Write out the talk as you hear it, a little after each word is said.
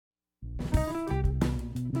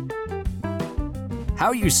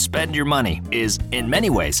How you spend your money is, in many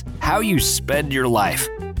ways, how you spend your life.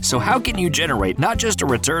 So how can you generate not just a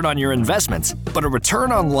return on your investments, but a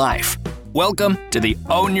return on life? Welcome to the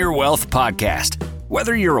Own Your Wealth podcast.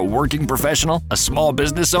 Whether you're a working professional, a small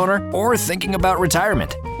business owner, or thinking about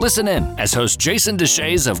retirement, listen in as host Jason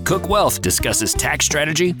Deshays of Cook Wealth discusses tax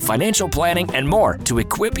strategy, financial planning, and more to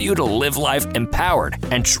equip you to live life empowered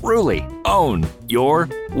and truly own your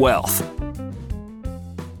wealth.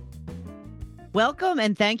 Welcome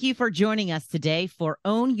and thank you for joining us today for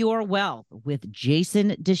Own Your Wealth with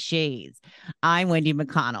Jason Deshays. I'm Wendy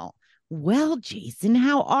McConnell. Well, Jason,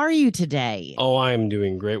 how are you today? Oh, I'm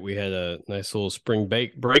doing great. We had a nice little spring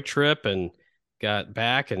break trip and got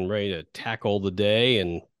back and ready to tackle the day.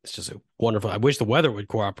 And it's just wonderful. I wish the weather would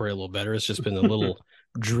cooperate a little better. It's just been a little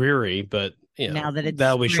dreary, but now that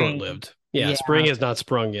that'll be short-lived. Yeah, spring has not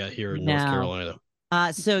sprung yet here in North Carolina.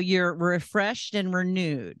 So you're refreshed and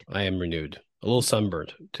renewed. I am renewed. A little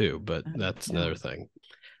sunburned too, but that's another thing.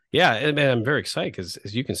 Yeah, and I'm very excited because,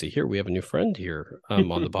 as you can see here, we have a new friend here on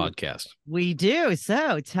the podcast. We do.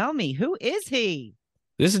 So tell me, who is he?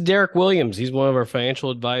 This is Derek Williams. He's one of our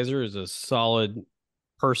financial advisors, a solid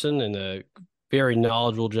person and a very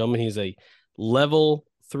knowledgeable gentleman. He's a level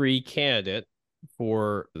 3 candidate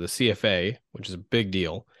for the CFA, which is a big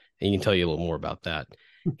deal. And he can tell you a little more about that.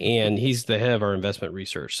 And he's the head of our investment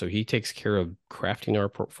research. So he takes care of crafting our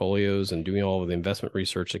portfolios and doing all of the investment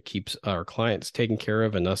research that keeps our clients taken care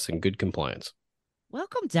of and us in good compliance.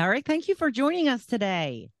 Welcome, Derek. Thank you for joining us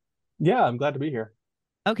today. Yeah, I'm glad to be here.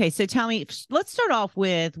 Okay, so tell me, let's start off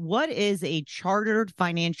with, what is a chartered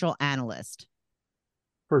financial analyst?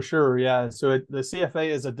 For sure, yeah. So the CFA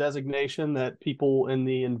is a designation that people in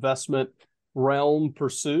the investment realm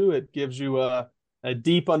pursue. It gives you a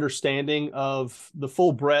deep understanding of the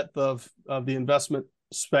full breadth of the investment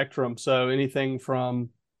spectrum. So anything from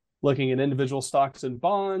looking at individual stocks and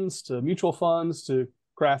bonds to mutual funds to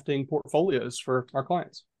crafting portfolios for our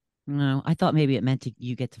clients. No, I thought maybe it meant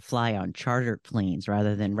you get to fly on chartered planes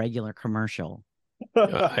rather than regular commercial.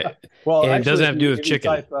 Well, and it doesn't have to do with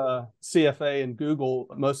chicken. Type CFA in Google,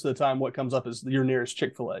 most of the time what comes up is your nearest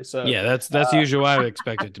Chick-fil-A. So yeah, that's usually what I would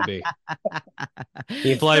expect it to be. You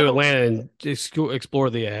can fly to Atlanta and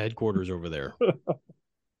explore the headquarters over there.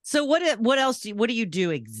 So what else? What do you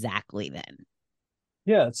do exactly then?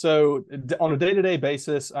 Yeah, so on a day-to-day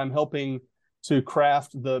basis, I'm helping to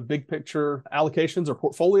craft the big picture allocations or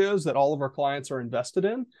portfolios that all of our clients are invested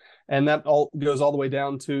in. And that all goes all the way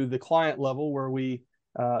down to the client level, where we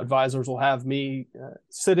advisors will have me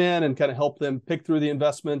sit in and kind of help them pick through the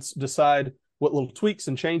investments, decide what little tweaks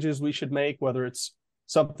and changes we should make, whether it's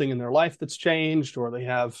something in their life that's changed or they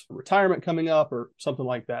have retirement coming up or something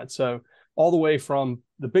like that. So all the way from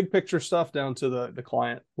the big picture stuff down to the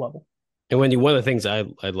client level. And Wendy, one of the things I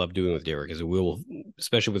love doing with Derek is we'll,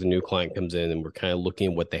 especially with a new client comes in and we're kind of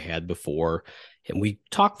looking at what they had before, and we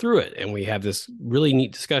talk through it and we have this really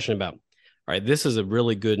neat discussion about, all right, this is a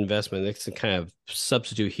really good investment. It's a kind of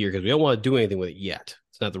substitute here because we don't want to do anything with it yet.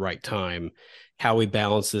 It's not the right time. How we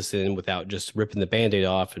balance this in without just ripping the Band-Aid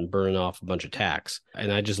off and burning off a bunch of tax. And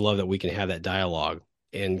I just love that we can have that dialogue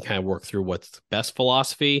and kind of work through what's the best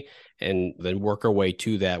philosophy and then work our way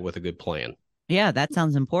to that with a good plan. Yeah, that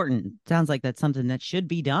sounds important. Sounds like that's something that should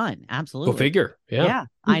be done. Absolutely. Go figure. Yeah,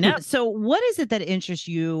 I know. So what is it that interests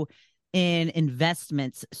you in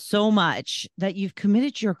investments so much that you've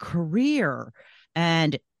committed your career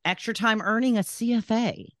and extra time earning a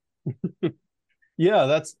CFA?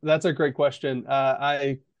 Yeah, that's a great question.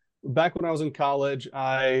 Back when I was in college,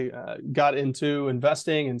 I got into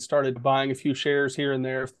investing and started buying a few shares here and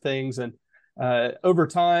there of things. And over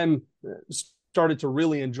time, started to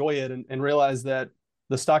really enjoy it and realize that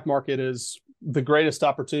the stock market is the greatest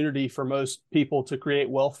opportunity for most people to create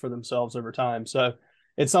wealth for themselves over time. So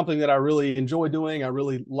it's something that I really enjoy doing. I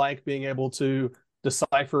really like being able to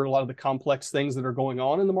decipher a lot of the complex things that are going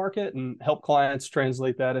on in the market and help clients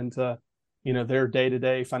translate that into, their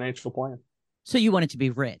day-to-day financial plan. So you want it to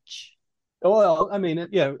be rich? Well, I mean,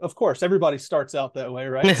 yeah, of course, everybody starts out that way,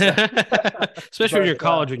 right? So, especially when you're in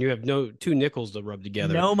college, when you have no 2 nickels to rub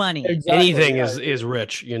together. No money. Exactly, anything is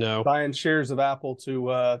rich, Buying shares of Apple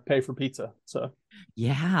to pay for pizza. So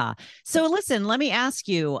yeah. So listen, let me ask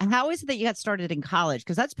you, how is it that you got started in college?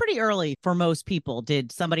 Because that's pretty early for most people.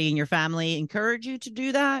 Did somebody in your family encourage you to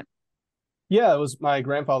do that? Yeah, it was my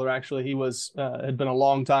grandfather. Actually, he had been a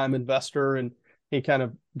long time investor, and he kind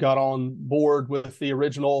of got on board with the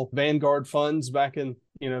original Vanguard funds back in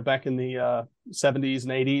the 70s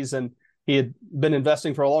and 80s. And he had been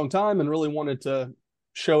investing for a long time and really wanted to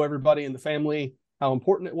show everybody in the family how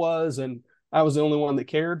important it was. And I was the only one that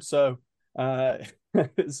cared. So,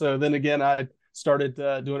 so then again, I started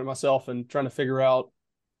doing it myself and trying to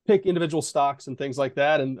pick individual stocks and things like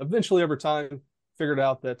that. And eventually over time, figured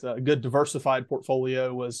out that a good diversified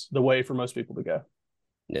portfolio was the way for most people to go.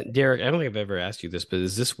 Derek, I don't think I've ever asked you this, but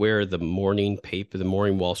is this where the morning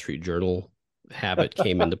Wall Street Journal habit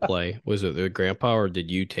came into play? Was it the grandpa, or did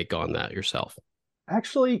you take on that yourself?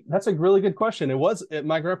 Actually, that's a really good question.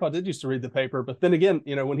 My grandpa did used to read the paper, but then again,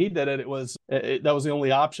 when he did it, that was the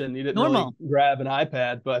only option. You didn't really grab an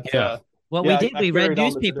iPad, but we read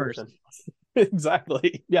newspapers.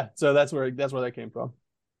 Exactly. Yeah. So that's where that came from.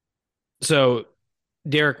 So,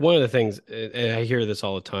 Derek, one of the things, and I hear this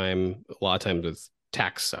all the time, a lot of times with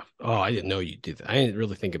tax stuff. Oh, I didn't know you did that. I didn't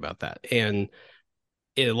really think about that. And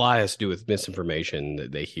a lot has to do with misinformation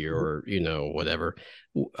that they hear, or, whatever.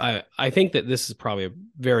 I think that this is probably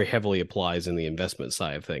very heavily applies in the investment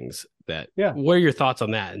side of things. What are your thoughts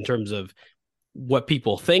on that in terms of what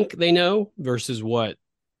people think they know versus what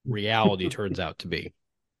reality turns out to be?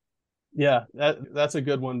 Yeah, that's a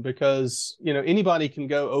good one, because, anybody can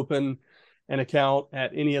go open an account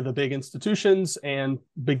at any of the big institutions and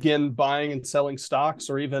begin buying and selling stocks,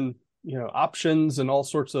 or even, options and all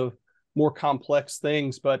sorts of more complex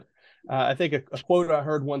things. But I think a quote I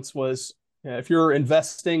heard once was, if you're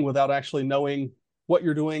investing without actually knowing what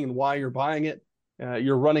you're doing and why you're buying it,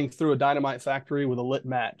 you're running through a dynamite factory with a lit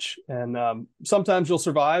match. And sometimes you'll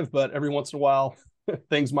survive, but every once in a while,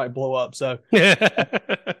 things might blow up. So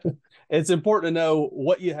it's important to know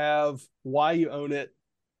what you have, why you own it,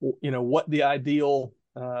 what the ideal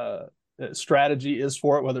strategy is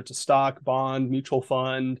for it, whether it's a stock, bond, mutual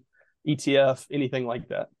fund, ETF, anything like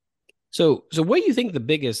that. So what do you think the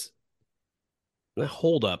biggest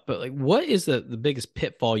hold up, but like, what is the biggest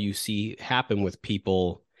pitfall you see happen with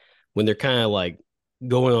people when they're kind of like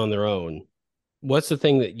going on their own? What's the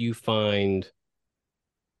thing that you find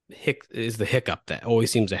is the hiccup that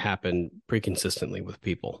always seems to happen pretty consistently with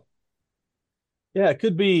people? Yeah, it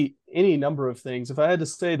could be any number of things. If I had to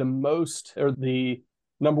say the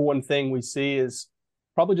number one thing we see is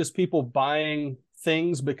probably just people buying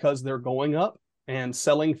things because they're going up and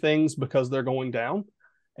selling things because they're going down.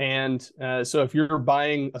 And so if you're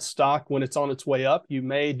buying a stock when it's on its way up, you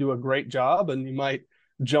may do a great job and you might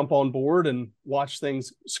jump on board and watch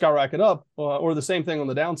things skyrocket up, or the same thing on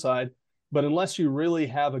the downside. But unless you really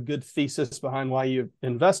have a good thesis behind why you're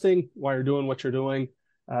investing, why you're doing what you're doing,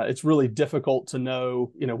 it's really difficult to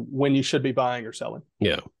know, when you should be buying or selling.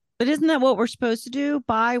 Yeah. But isn't that what we're supposed to do?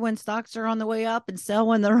 Buy when stocks are on the way up and sell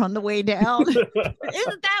when they're on the way down? Isn't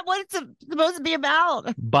that what it's supposed to be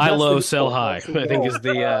about? Buy low, sell high, I think is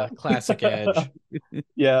the classic edge.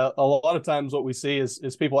 Yeah. A lot of times what we see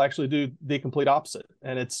is people actually do the complete opposite,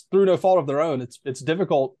 and it's through no fault of their own. It's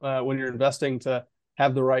difficult when you're investing to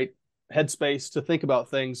have the right headspace to think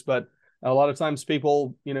about things. But a lot of times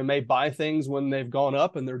people, may buy things when they've gone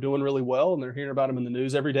up and they're doing really well and they're hearing about them in the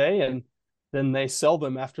news every day, and then they sell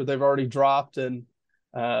them after they've already dropped. And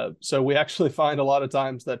so we actually find a lot of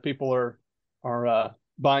times that people are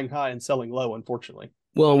buying high and selling low, unfortunately.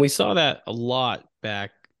 Well, and we saw that a lot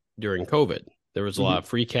back during COVID. There was a lot of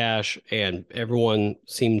free cash, and everyone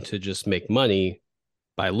seemed to just make money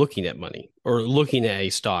by looking at money or looking at a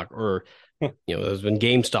stock, or there's been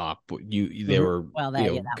GameStop. They were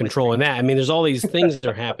controlling that. I mean, there's all these things that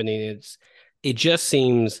are happening. It just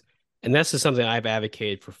seems, and that's just something I've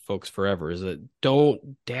advocated for folks forever, is that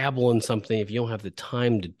don't dabble in something if you don't have the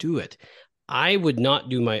time to do it. I did not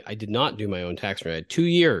do my own tax return. I had 2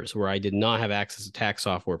 years where I did not have access to tax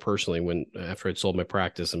software personally after I'd sold my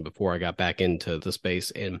practice and before I got back into the space.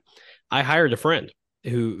 And I hired a friend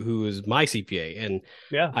who is my CPA. And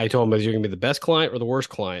I told him, you're going to be the best client or the worst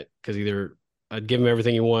client, because either I'd give him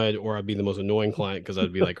everything he wanted, or I'd be the most annoying client because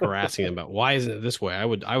I'd be like harassing him about, why isn't it this way? I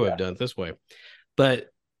would have done it this way. But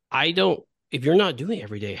if you're not doing it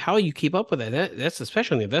every day, how do you keep up with that? That's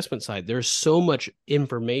especially on the investment side. There's so much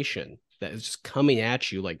information that is just coming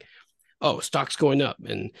at you, like, oh, stock's going up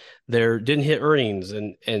and they didn't hit earnings.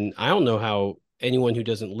 And I don't know how anyone who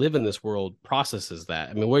doesn't live in this world processes that.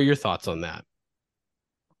 I mean, what are your thoughts on that?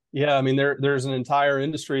 Yeah, I mean, there's an entire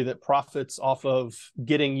industry that profits off of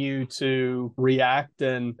getting you to react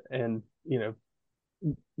and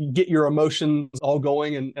get your emotions all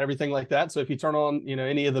going and everything like that. So if you turn on,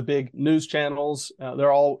 any of the big news channels,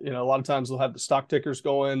 they're all, a lot of times they'll have the stock tickers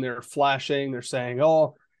going, they're flashing, they're saying,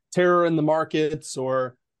 oh, terror in the markets,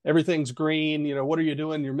 or everything's green, what are you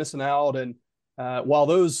doing? You're missing out. And while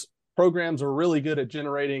those programs are really good at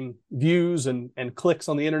generating views and clicks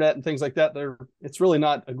on the internet and things like that, it's really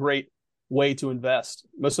not a great way to invest.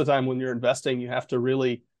 Most of the time when you're investing, you have to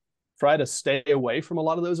really try to stay away from a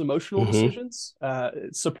lot of those emotional decisions.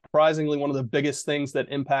 It's surprisingly, one of the biggest things that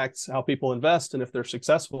impacts how people invest and if they're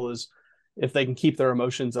successful is if they can keep their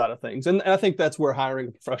emotions out of things. And I think that's where hiring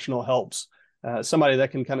a professional helps. Somebody that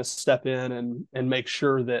can kind of step in and make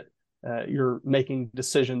sure that you're making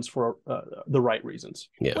decisions for the right reasons.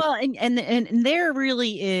 Yeah. Well, and there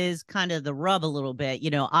really is kind of the rub a little bit.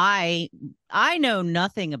 I know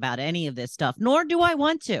nothing about any of this stuff, nor do I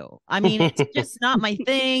want to. I mean, it's just not my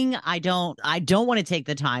thing. I don't want to take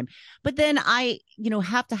the time. But then I,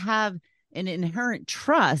 have to have an inherent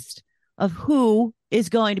trust of who is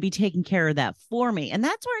going to be taking care of that for me. And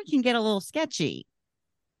that's where it can get a little sketchy.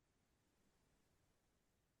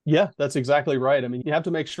 Yeah, that's exactly right. I mean, you have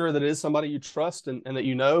to make sure that it is somebody you trust and that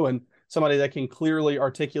and somebody that can clearly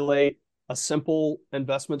articulate a simple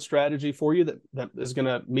investment strategy for you that is going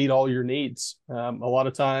to meet all your needs. A lot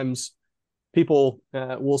of times people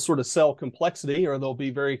will sort of sell complexity, or they'll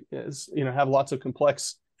be have lots of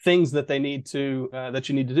complex things that they need to, that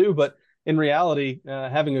you need to do. But in reality,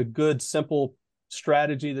 having a good, simple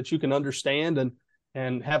strategy that you can understand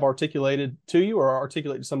and have articulated to you or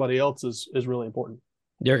articulate to somebody else is really important.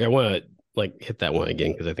 Derek, I want to hit that one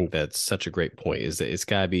again, because I think that's such a great point, is that it's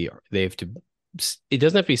got to be, it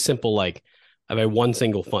doesn't have to be simple, like I have one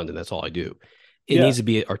single fund and that's all I do. It needs to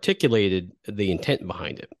be articulated, the intent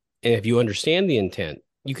behind it. And if you understand the intent,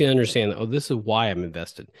 you can understand, this is why I'm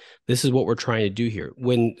invested. This is what we're trying to do here.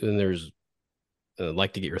 When there's, I'd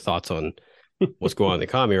like to get your thoughts on what's going on in the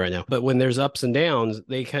economy right now, but when there's ups and downs,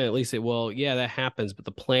 they kind of at least say, well, yeah, that happens, but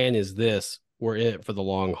the plan is this. We're in it for the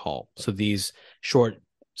long haul. So these short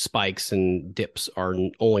spikes and dips are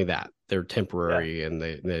only that. They're temporary and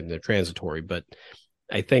they're transitory. But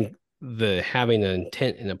I think having an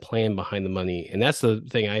intent and a plan behind the money, and that's the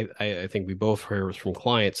thing I think we both heard from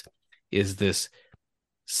clients, is this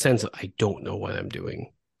sense of, I don't know what I'm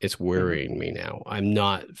doing. It's worrying me now. I'm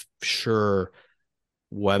not sure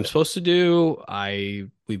what I'm supposed to do.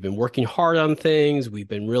 We've been working hard on things. We've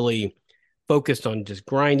been really focused on just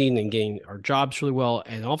grinding and getting our jobs really well.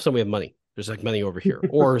 And all of a sudden we have money. There's money over here,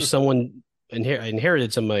 or someone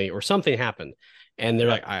inherited some money, or something happened. And they're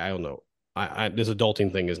like, I don't know. This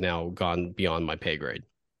adulting thing has now gone beyond my pay grade.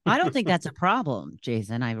 I don't think that's a problem,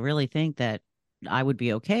 Jason. I really think that I would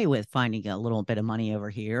be okay with finding a little bit of money over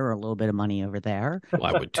here or a little bit of money over there. Well,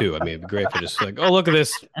 I would too. I mean, it'd be great if I just look at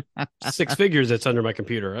this 6 figures that's under my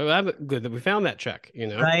computer. I'm good that we found that check,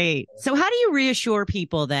 Right. So how do you reassure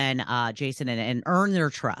people then, Jason, and earn their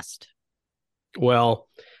trust? Well,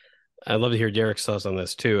 I'd love to hear Derek's thoughts on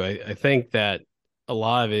this too. I think that a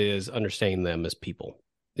lot of it is understanding them as people.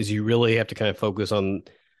 Is you really have to kind of focus on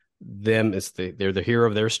them as they're the hero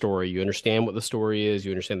of their story. You understand what the story is.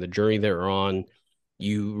 You understand the journey they're on.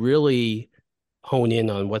 You really hone in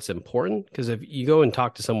on what's important. Because if you go and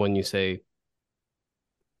talk to someone, you say,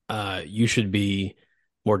 you should be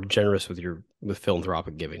more generous with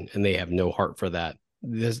philanthropic giving, and they have no heart for that.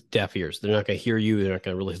 There's deaf ears. They're not going to hear you. They're not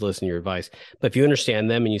going to really listen to your advice. But if you understand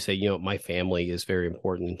them and you say, my family is very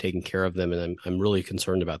important and taking care of them, and I'm really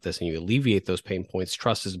concerned about this, and you alleviate those pain points,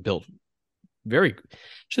 trust is built very,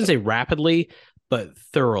 shouldn't say rapidly, but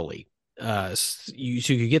thoroughly. So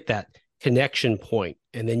you get that connection point,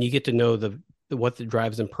 and then you get to know what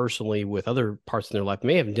drives them personally with other parts in their life. It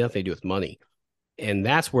may have nothing to do with money. And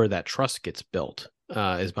that's where that trust gets built,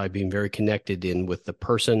 is by being very connected in with the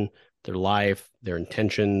person, their life, their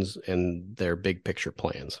intentions, and their big picture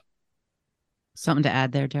plans. Something to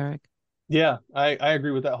add there, Derek? Yeah, I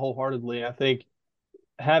agree with that wholeheartedly. I think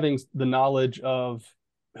having the knowledge of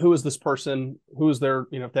who is this person, who is their,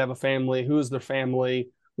 if they have a family, who is their family,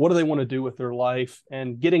 what do they want to do with their life,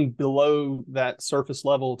 and getting below that surface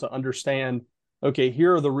level to understand, okay,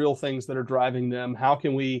 here are the real things that are driving them. How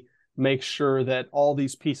can we make sure that all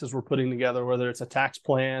these pieces we're putting together, whether it's a tax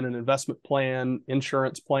plan, an investment plan,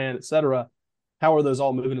 insurance plan, et cetera, how are those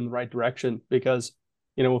all moving in the right direction? Because,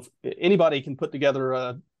 if anybody can put together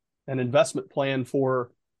an investment plan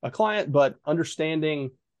for a client, but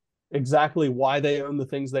understanding exactly why they own the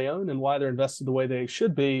things they own and why they're invested the way they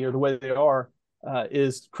should be or the way they are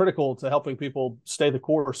is critical to helping people stay the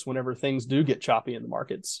course whenever things do get choppy in the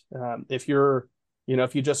markets. If you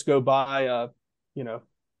just go buy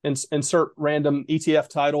insert random ETF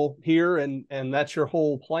title here and that's your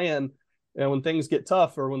whole plan, and when things get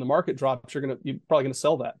tough or when the market drops, you're probably going to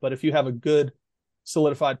sell that. But if you have a good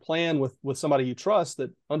solidified plan with somebody you trust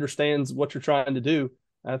that understands what you're trying to do,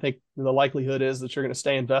 I think the likelihood is that you're going to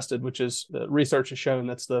stay invested, which is research has shown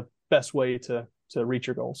that's the best way to reach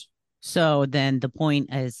your goals. So then the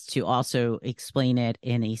point is to also explain it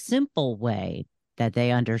in a simple way that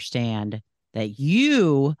they understand that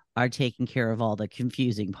you are taking care of all the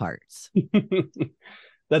confusing parts.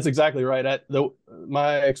 That's exactly right.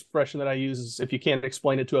 My expression that I use is, if you can't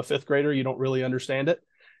explain it to a fifth grader, you don't really understand it.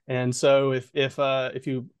 And so if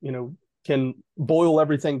you can boil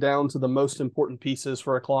everything down to the most important pieces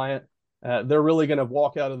for a client, they're really going to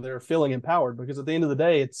walk out of there feeling empowered, because at the end of the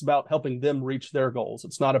day, it's about helping them reach their goals.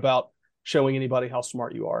 It's not about showing anybody how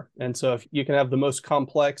smart you are. And so if you can have the most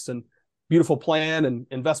complex and beautiful plan and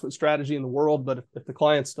investment strategy in the world, but if the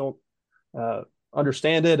clients don't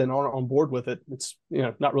understand it and aren't on board with it, it's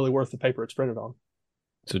not really worth the paper it's printed on.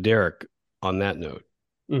 So Derek, on that note,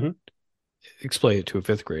 explain it to a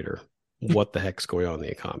fifth grader. What the heck's going on in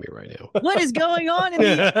the economy right now? What is going on in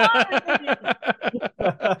the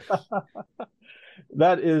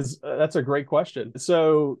economy? That's a great question.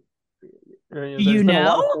 So, He's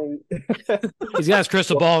got his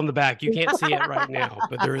crystal ball in the back. You can't see it right now,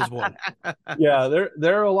 but there is one. Yeah,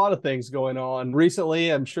 there are a lot of things going on recently.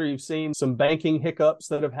 I'm sure you've seen some banking hiccups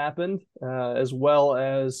that have happened, as well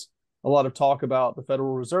as a lot of talk about the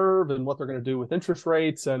Federal Reserve and what they're going to do with interest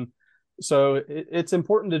rates. And so it's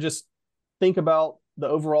important to just think about the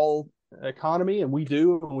overall economy, and we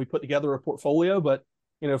do when we put together a portfolio. But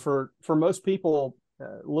for most people,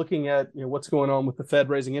 looking at what's going on with the Fed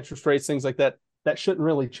raising interest rates, things like that shouldn't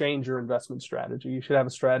really change your investment strategy. You should have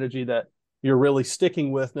a strategy that you're really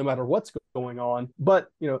sticking with no matter what's going on. But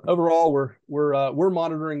overall, we're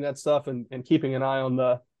monitoring that stuff and keeping an eye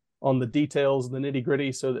on the details, the nitty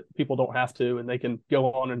gritty, so that people don't have to, and they can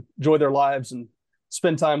go on and enjoy their lives and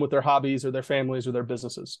spend time with their hobbies or their families or their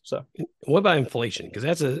businesses. So, what about inflation?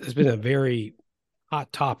 Because it's been a very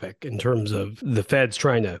hot topic in terms of the Fed's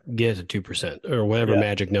trying to get to 2% or whatever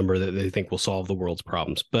magic number that they think will solve the world's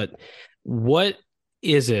problems. But what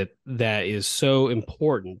is it that is so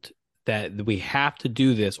important that we have to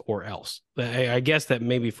do this or else? I guess that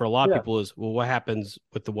maybe for a lot of people is, well, what happens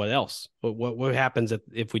with the what else? What happens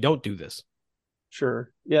if we don't do this?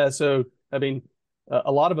 Sure. Yeah. So, I mean,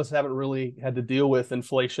 a lot of us haven't really had to deal with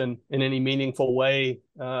inflation in any meaningful way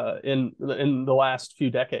in the last few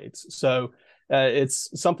decades. So it's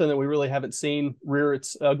something that we really haven't seen rear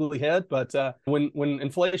its ugly head. But when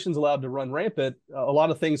inflation's allowed to run rampant, a lot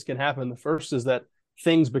of things can happen. The first is that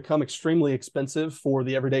things become extremely expensive for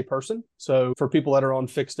the everyday person. So for people that are on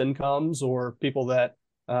fixed incomes, or people that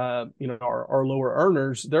are lower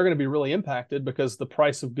earners, they're going to be really impacted, because the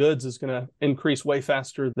price of goods is going to increase way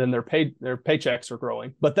faster than their paychecks are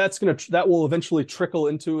growing. But that will eventually trickle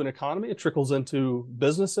into an economy. It trickles into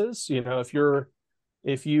businesses.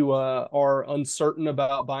 If you are uncertain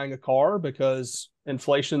about buying a car because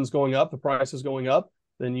inflation's going up, the price is going up,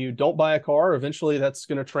 then you don't buy a car. Eventually, that's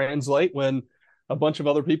going to translate when a bunch of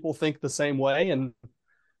other people think the same way, and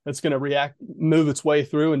it's going to move its way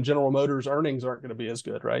through, and General Motors earnings aren't going to be as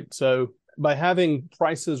good, right? So by having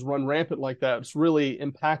prices run rampant like that, it's really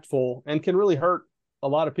impactful and can really hurt a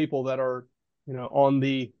lot of people that are,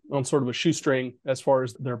 on sort of a shoestring as far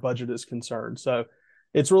as their budget is concerned. So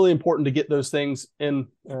it's really important to get those things in,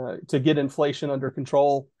 to get inflation under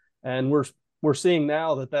control. And we're seeing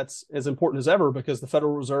now that that's as important as ever, because the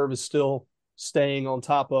Federal Reserve is still staying on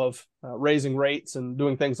top of raising rates and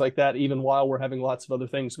doing things like that, even while we're having lots of other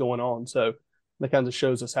things going on. So that kind of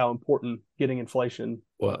shows us how important getting inflation.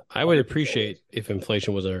 Well, I would appreciate if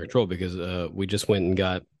inflation was under control, because we just went and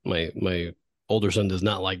got my older son does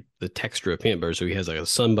not like the texture of peanut butter, so he has like a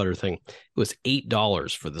sun butter thing. It was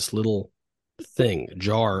 $8 for this little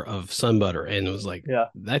jar of sun butter, and it was like,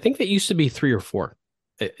 I think that used to be $3 or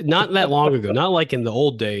 $4, not that long ago, not like in the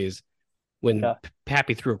old days when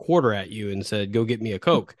Pappy threw a quarter at you and said, go get me a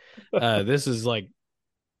Coke. This is like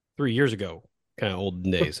 3 years ago, kind of olden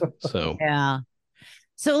days. So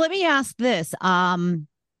so let me ask this. I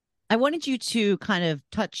wanted you to kind of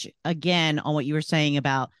touch again on what you were saying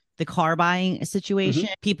about the car buying situation.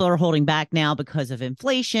 People are holding back now because of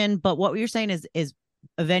inflation, but what you're saying is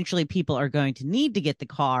eventually people are going to need to get the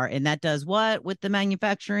car, and that does what with the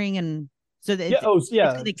manufacturing, and so that it's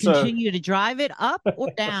going to continue to drive it up or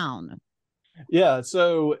down. Yeah,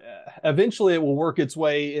 so eventually it will work its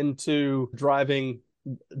way into driving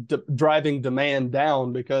demand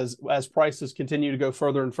down, because as prices continue to go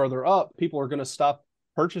further and further up, people are going to stop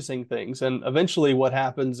purchasing things. And eventually what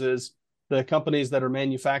happens is the companies that are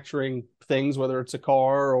manufacturing things, whether it's a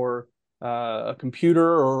car or a computer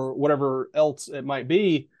or whatever else it might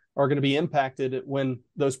be, are going to be impacted when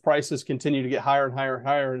those prices continue to get higher and higher and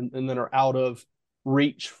higher, and then are out of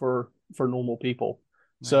reach for normal people.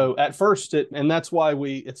 Right. So at first, that's why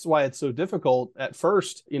it's so difficult. At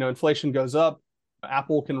first, inflation goes up,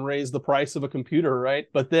 Apple can raise the price of a computer, right?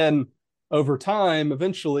 But then over time,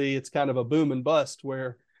 eventually it's kind of a boom and bust,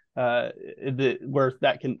 where where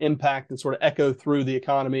that can impact and sort of echo through the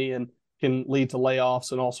economy and can lead to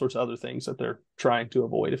layoffs and all sorts of other things that they're trying to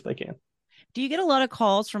avoid if they can. Do you get a lot of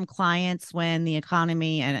calls from clients when the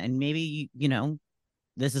economy and maybe,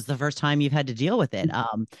 this is the first time you've had to deal with it?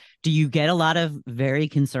 Do you get a lot of very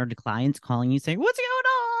concerned clients calling you saying, "What's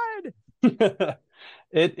going on?"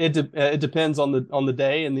 It depends on the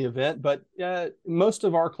day and the event, but most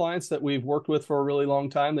of our clients that we've worked with for a really long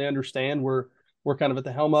time, they understand we're kind of at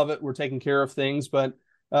the helm of it. We're taking care of things, but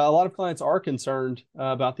a lot of clients are concerned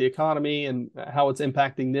about the economy and how it's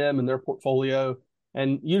impacting them and their portfolio.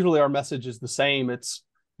 And usually our message is the same. It's,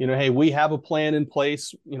 hey, we have a plan in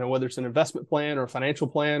place, whether it's an investment plan or a financial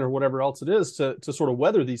plan or whatever else it is to sort of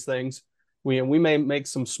weather these things. We may make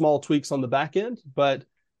some small tweaks on the back end, but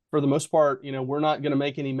for the most part, we're not going to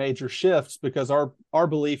make any major shifts, because our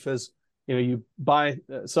belief is, you buy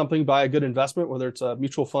something, buy a good investment, whether it's a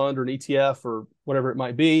mutual fund or an ETF or whatever it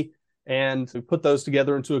might be, and we put those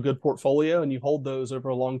together into a good portfolio, and you hold those over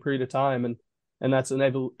a long period of time. And that's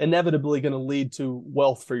inevitably going to lead to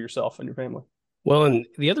wealth for yourself and your family. Well, and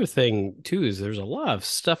the other thing too is there's a lot of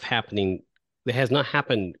stuff happening that has not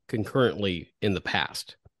happened concurrently in the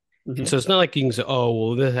past. Mm-hmm. And so it's not like you can say, oh,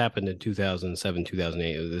 well, this happened in 2007,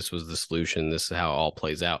 2008. This was the solution. This is how it all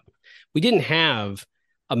plays out. We didn't have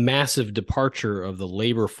a massive departure of the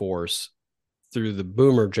labor force through the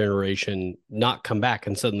boomer generation not come back,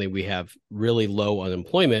 and suddenly we have really low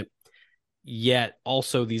unemployment, yet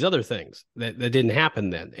also these other things that didn't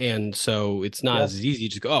happen then. And so it's not as easy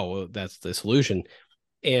to go, oh, well, that's the solution.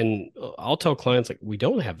 And I'll tell clients, like, we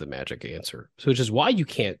don't have the magic answer. So which is why you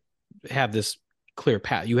can't have this clear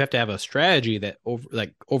path. You have to have a strategy that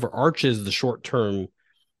overarches the short-term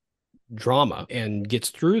drama and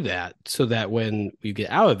gets through that, so that when you get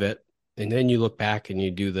out of it and then you look back and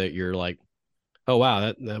you do that, you're like, oh,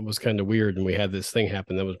 wow, that was kind of weird. And we had this thing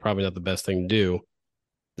happen. That was probably not the best thing to do.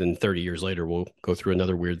 Then 30 years later, we'll go through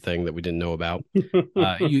another weird thing that we didn't know about.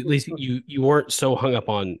 At least you weren't so hung up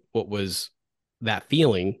on what was that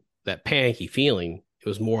feeling, that panicky feeling. It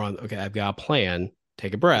was more on, okay, I've got a plan,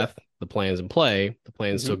 take a breath. The plan's in play. The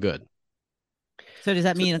plan's still good. So does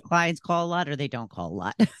that mean the clients call a lot or they don't call a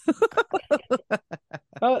lot?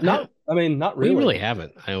 Not really. We really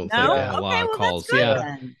haven't. I don't think I have a lot of calls.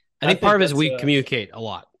 Then. I think part of it is we communicate a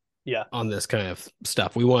lot on this kind of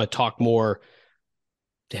stuff. We want to talk more,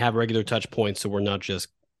 to have regular touch points, so we're not just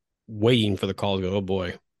waiting for the call to go, oh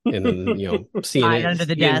boy. And then,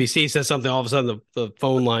 CNBC says something, all of a sudden the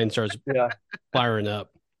phone line starts firing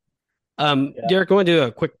up. Derek, I want to do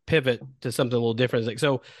a quick pivot to something a little different.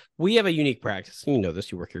 So we have a unique practice. You know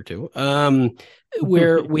this, you work here too,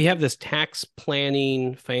 where we have this tax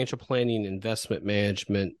planning, financial planning, investment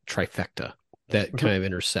management trifecta that kind of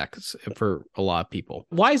intersects for a lot of people.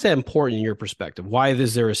 Why is that important in your perspective? Why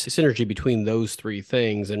is there a synergy between those three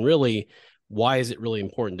things? And really, why is it really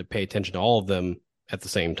important to pay attention to all of them at the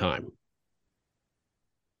same time?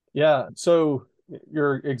 Yeah, so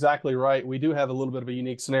you're exactly right. We do have a little bit of a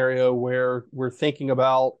unique scenario where we're thinking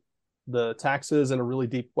about the taxes in a really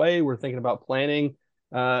deep way. We're thinking about planning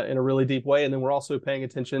in a really deep way. And then we're also paying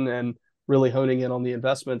attention and really honing in on the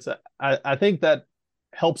investments. I think that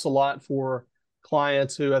helps a lot for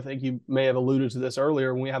clients who, I think you may have alluded to this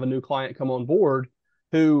earlier, when we have a new client come on board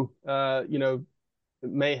who,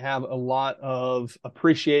 may have a lot of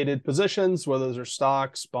appreciated positions, whether those are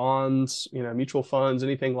stocks, bonds, mutual funds,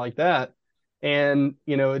 anything like that. And,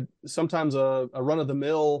 sometimes a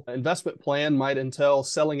run-of-the-mill investment plan might entail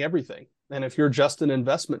selling everything. And if you're just an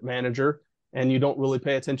investment manager and you don't really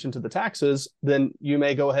pay attention to the taxes, then you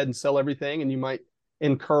may go ahead and sell everything, and you might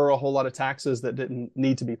incur a whole lot of taxes that didn't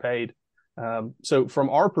need to be paid. So from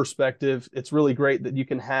our perspective, it's really great that you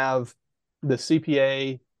can have the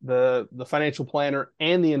CPA, the financial planner,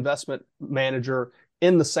 and the investment manager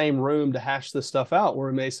in the same room to hash this stuff out, where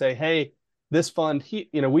we may say, hey, this fund,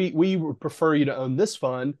 we would prefer you to own this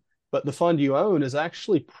fund, but the fund you own is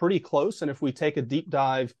actually pretty close. And if we take a deep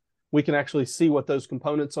dive, we can actually see what those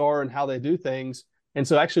components are and how they do things. And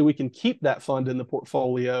so actually we can keep that fund in the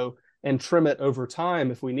portfolio and trim it over time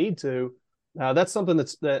if we need to. That's something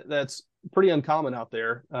that's pretty uncommon out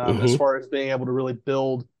there as far as being able to really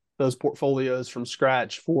build those portfolios from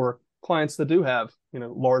scratch for clients that do have,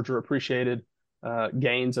 larger appreciated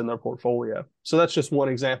gains in their portfolio. So that's just one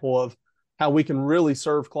example of how we can really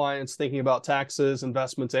serve clients thinking about taxes,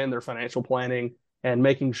 investments, and their financial planning, and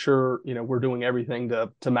making sure, we're doing everything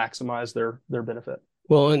to maximize their benefit.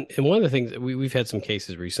 Well, and one of the things that we've had some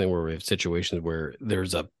cases recently where we have situations where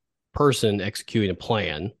there's a person executing a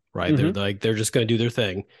plan, right? They're just going to do their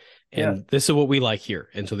thing. And this is what we like here.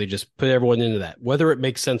 And so they just put everyone into that, whether it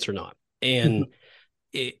makes sense or not. And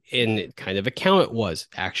and kind of account it was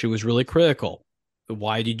actually was really critical.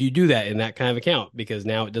 Why did you do that in that kind of account? Because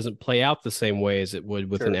now it doesn't play out the same way as it would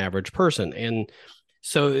with an average person. And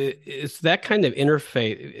so it's that kind of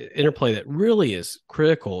interplay that really is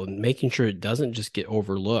critical in making sure it doesn't just get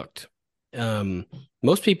overlooked.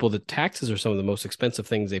 Most people, the taxes are some of the most expensive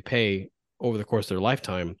things they pay over the course of their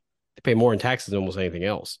lifetime. They pay more in taxes than almost anything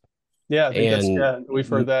else. Yeah, I think we've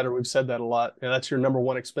heard that, or we've said that a lot. Yeah, that's your number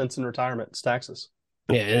one expense in retirement, it's taxes.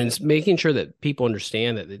 Yeah, and it's making sure that people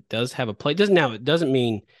understand that it does have a play. It doesn't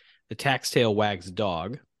mean the tax tail wags the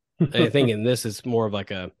dog. I think in this is more of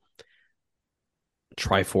like a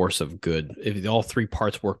triforce of good. If all three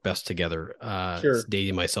parts work best together. It's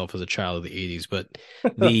dating myself as a child of the 80s, but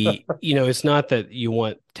it's not that you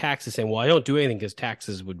want taxes saying, well, I don't do anything because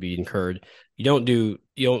taxes would be incurred. You don't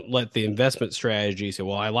let the investment strategy say,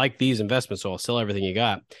 well, I like these investments, so I'll sell everything you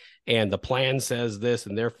got. And the plan says this,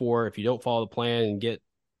 and therefore, if you don't follow the plan and get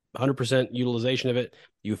 100% utilization of it,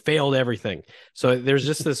 you failed everything. So there's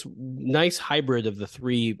just this nice hybrid of the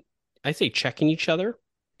three, I say, checking each other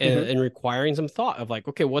and requiring some thought of like,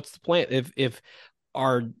 okay, what's the plan? If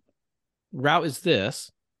our route is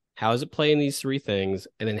this, how does it play in these three things?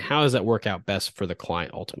 And then how does that work out best for the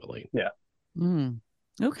client ultimately? Yeah.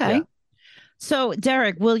 Okay. Yeah. So,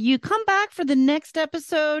 Derek, will you come back for the next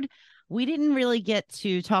episode? We didn't really get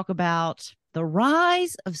to talk about the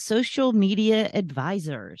rise of social media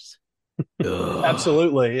advisors.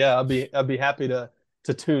 Absolutely. Yeah, I'd be happy to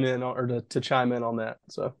tune in or to chime in on that.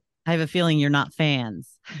 So I have a feeling you're not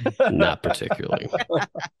fans. Not particularly.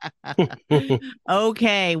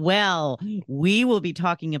 Okay, well, we will be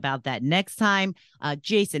talking about that next time.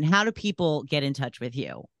 Jason, how do people get in touch with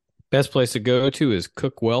you? Best place to go to is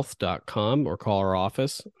cookwealth.com or call our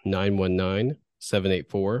office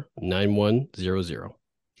 919-784-9100.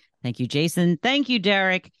 Thank you, Jason. Thank you,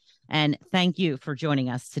 Derek. And thank you for joining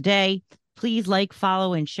us today. Please like,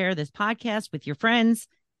 follow, and share this podcast with your friends.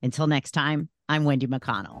 Until next time, I'm Wendy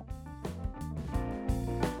McConnell.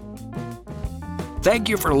 Thank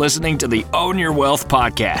you for listening to the Own Your Wealth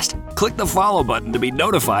podcast. Click the follow button to be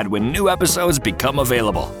notified when new episodes become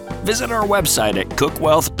available. Visit our website at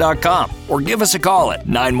cookwealth.com or give us a call at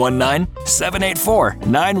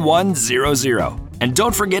 919-784-9100. And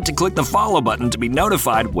don't forget to click the follow button to be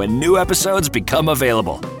notified when new episodes become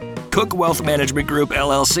available. Cook Wealth Management Group,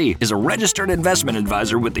 LLC is a registered investment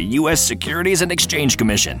advisor with the U.S. Securities and Exchange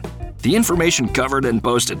Commission. The information covered and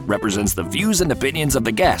posted represents the views and opinions of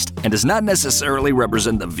the guest and does not necessarily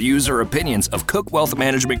represent the views or opinions of Cook Wealth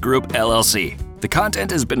Management Group, LLC. The content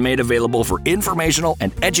has been made available for informational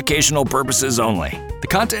and educational purposes only. The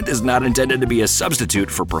content is not intended to be a substitute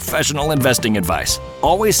for professional investing advice.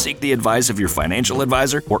 Always seek the advice of your financial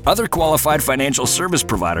advisor or other qualified financial service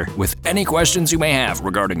provider with any questions you may have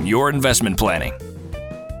regarding your investment planning.